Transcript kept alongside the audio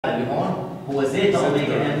اللي هون هو زيتا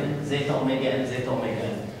اوميجا ان زيتا اوميجا ان زيتا اوميجا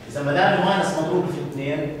ان. اذا ما دام الماينس مضروب في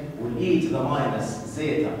 2 والاي تو ذا ماينس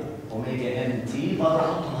زيتا اوميجا ان تي بقدر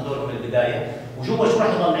احطهم هذول من البدايه، وجوا شو راح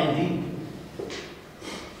يضل عندي؟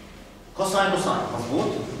 كوساين وساين،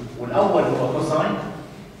 مضبوط؟ والاول هو كوساين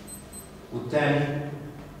والثاني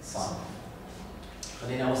ساين.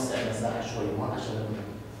 خليني اوسع المساحه شوي هون عشان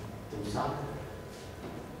توسع.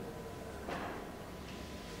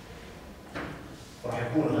 راح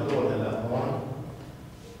يكون هذول هلا هون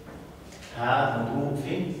هذا مضروب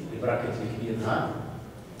في البراكت الكبير هذا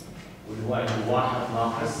واللي هو عنده 1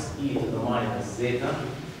 ناقص اي تو ذا ماينس زيتا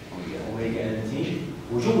اوميجا ان تي،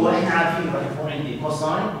 وجوا احنا عارفين راح يكون عندي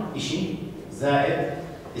كوساين شيء زائد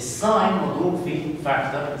الساين مضروب في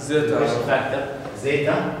فاكتور زيتا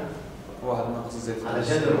زيتا 1 ناقص زيتا على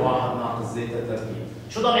جذر 1 ناقص زيتا تربيع.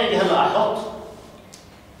 شو ضل عندي هلا؟ احط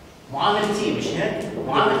معامل تي، مش هيك؟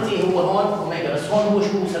 معامل تي هو هون اوميجا، بس هون هو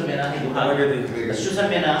شو سميناه؟ اوميجا دي. بس شو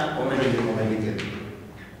سميناه؟ اوميجا دي.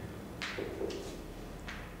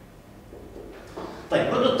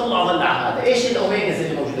 طيب بدو تطلعوا هلا على هذا، ايش الاوميجاز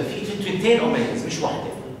اللي موجوده؟ في ثنتين اوميجاز مش واحده.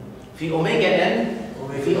 في اوميجا ان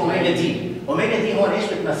وفي اوميجا دي. اوميجا دي هون ايش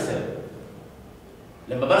بتمثل؟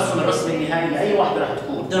 لما برسم الرسمه النهائيه لاي واحده راح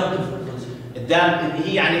تكون الدام اللي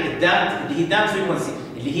هي يعني الدام فريكونسي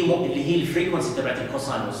اللي هي الفريكونسي تبعت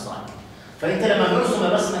الكوساين والساين. فانت لما بنرسم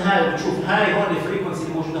الرسمه هاي وبتشوف هاي هون الفريكونسي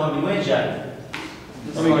اللي موجوده هون من وين جاي؟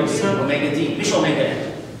 اوميجا دي مش اوميجا ان.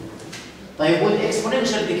 طيب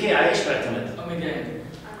والاكسبوننشال ديكي على ايش بيعتمد؟ اوميجا ان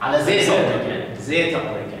على زيتا اوميجا ان. زيتا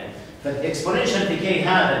اوميجا ان. فالاكسبوننشال ديكي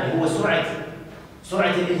هذا اللي هو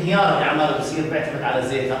سرعه الانهيار اللي عماله بصير بيعتمد على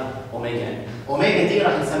زيتا اوميجا ان. اوميجا دي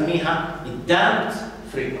راح نسميها الدامبد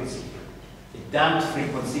فريكونسي. الدامبد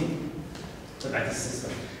فريكونسي تبعت السيستم.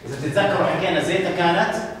 اذا بتتذكروا حكينا زيتا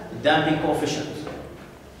كانت الدامبينج كوفيشنت.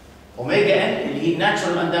 اوميجا ان اللي هي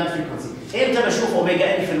ناتشرال اندامبد فريكونسي. امتى بشوف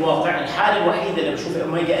اوميجا ان في الواقع؟ الحاله الوحيده اللي بشوف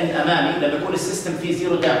اوميجا ان امامي لما يكون السيستم فيه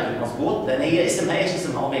زيرو دامبينج، مضبوط؟ لان هي اسمها ايش؟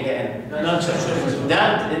 اسمها اوميجا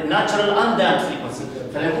ان ناتشرال اندامبد فريكونسي.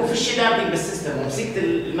 فلما يكون في شيء دامبينج بالسيستم ومسكت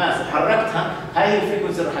الماس وحركتها، هاي هي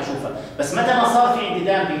الفريكونسي اللي راح اشوفها. بس متى ما صار في عندي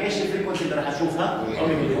دامبينج، ايش الفريكونسي اللي راح اشوفها؟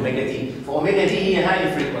 اوميجا دي. فاوميجا دي هي هاي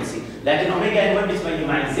الفريكونسي. لكن اوميجا ان وين بتبين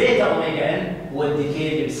معي؟ زيتا اوميجا ان هو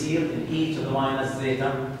الديكي اللي بصير الاي تو ذا ماينس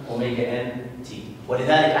زيتا اوميجا ان تي.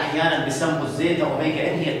 ولذلك احيانا بسموا الزيتا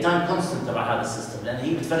اوميجا ان هي التايم كونستنت تبع هذا السيستم، لان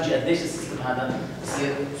هي بتفرجي قديش السيستم هذا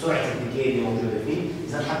بصير سرعه الديكي اللي موجوده فيه.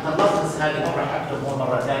 اذا حتى نلخص هذه هون راح اكتب هون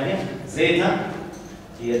مره ثانيه زيتا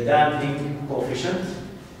هي الدامبينج كوفيشنت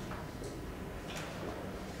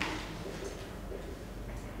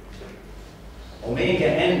اوميجا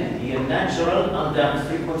ان هي الناتشرال اندامبد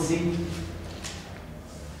فريكونسي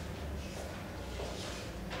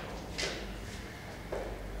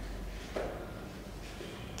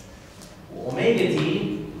واوميجا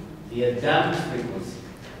دي هي الدامبد فريكونسي.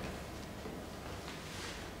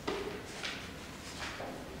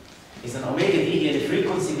 اذا اوميجا دي هي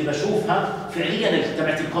الفريكونسي اللي بشوفها فعليا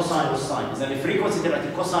تبعت الكوساين والساين. اذا الفريكونسي تبعت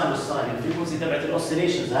الكوساين والساين، الفريكونسي تبعت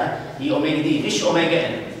الاوسيليشنز هي اوميجا دي مش اوميجا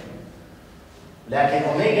ان. لكن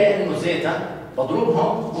اوميجا ان وزيتا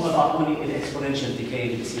بضربهم هم بيعطوني الاكسبوننشال ديكي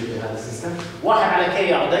اللي بيصير في هذا السيستم. 1 على كي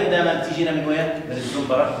يا عدي دائما بتيجينا من وين؟ من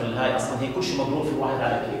الزومبرك، من الهاي اصلا هي كل شيء مضروب في 1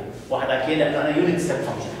 على كي. 1 على كي لانه انا يونت ستيب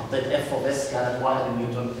فانكشن حطيت اف اوف اس كانت 1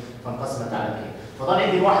 نيوتن فانقسمت على كي. فضل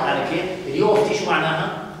عندي 1 على كي. اليو اوف تي شو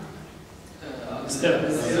معناها؟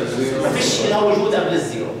 ما فيش لها وجود قبل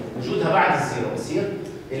الزيرو، وجودها بعد الزيرو بصير.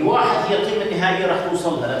 الواحد هي القيمه النهائيه راح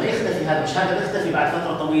توصل لها، لما يختفي هذا، مش هذا بيختفي بعد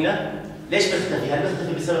فتره طويله. ليش بيختفي؟ هل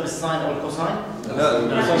بيختفي بسبب الساين او الكوساين؟ لا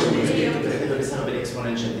بيختفي بسبب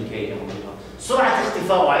الاكسبوننشال ديكي. سرعه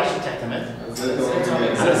اختفائه على ايش بتعتمد؟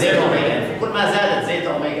 على زيتا اوميجا ان. كل ما زادت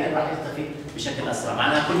زيتا اوميجا ان راح يختفي بشكل اسرع،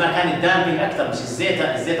 معناها كل ما كان الدامبينج اكثر، مش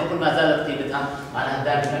الزيتا كل ما زادت قيمتها معناها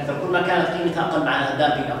الدامبينج اكثر، كل ما كانت قيمتها اقل معناها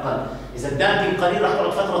الدامبينج اقل. اذا الدامبينج قليل راح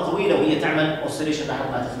تقعد فتره طويله وهي تعمل اوسيليشن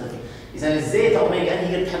لحد ما تختفي. اذا الزيتا اوميجا ان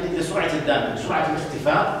هي بتحدد لي سرعه الدامبينج، سرعه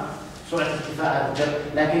الاختفاء، سرعه اختفاء هذا.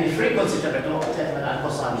 لكن الفريكونسي تبعته تعتمد على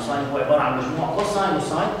الكوساين والساين، هو عباره عن مجموع كوساين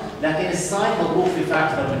وساين، لكن الساين مضروب في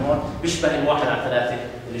فاكتور من هون بيشبه الواحد على 3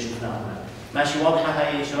 اللي شفناه هنا. ماشي واضحه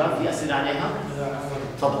هاي يا شباب؟ في اسئله عليها؟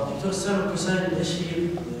 تفضل. دكتور الساين والكوساين ايش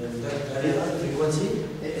هي الفريكونسي؟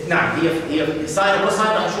 نعم هي ساين وكوساين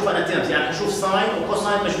راح اشوف انا تيرمز، يعني اشوف ساين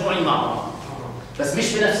وكوساين مجموعين مع بعض. بس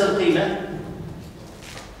مش بنفس القيمه.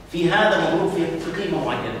 في هذا مضروب في قيمه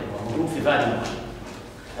معينه، مضروب في فاليو معين.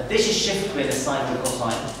 قديش الشفت بين الساين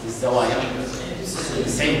والكوساين بالزوايا؟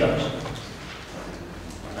 90 درجه.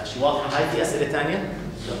 ماشي واضحه هاي؟ في اسئله ثانيه؟